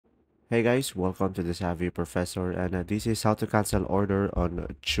Hey guys, welcome to the Savvy Professor, and this is how to cancel order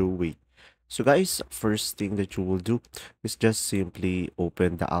on Chewy. So guys, first thing that you will do is just simply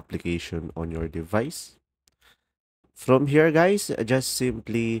open the application on your device. From here guys, just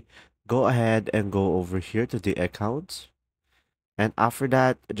simply go ahead and go over here to the account. And after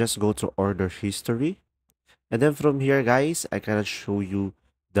that, just go to order history. And then from here guys, I cannot show you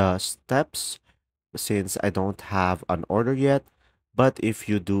the steps since I don't have an order yet. But if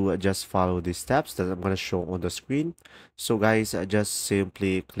you do, just follow the steps that I'm going to show on the screen. So guys, just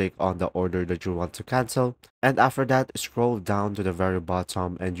simply click on the order that you want to cancel. And after that, scroll down to the very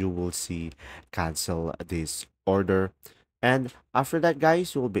bottom and you will see cancel this order. And after that,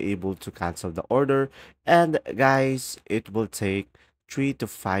 guys, you will be able to cancel the order. And guys, it will take 3 to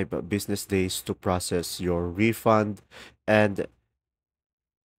 5 business days to process your refund. And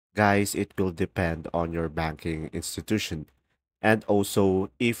guys, it will depend on your banking institution. And also,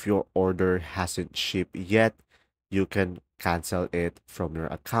 if your order hasn't shipped yet, you can cancel it from your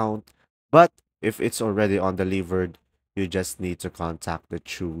account. But if it's already on delivered, you just need to contact the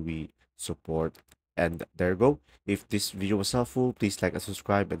Chewy support. And there you go. If this video was helpful, please like and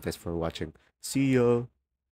subscribe. And thanks for watching. See ya.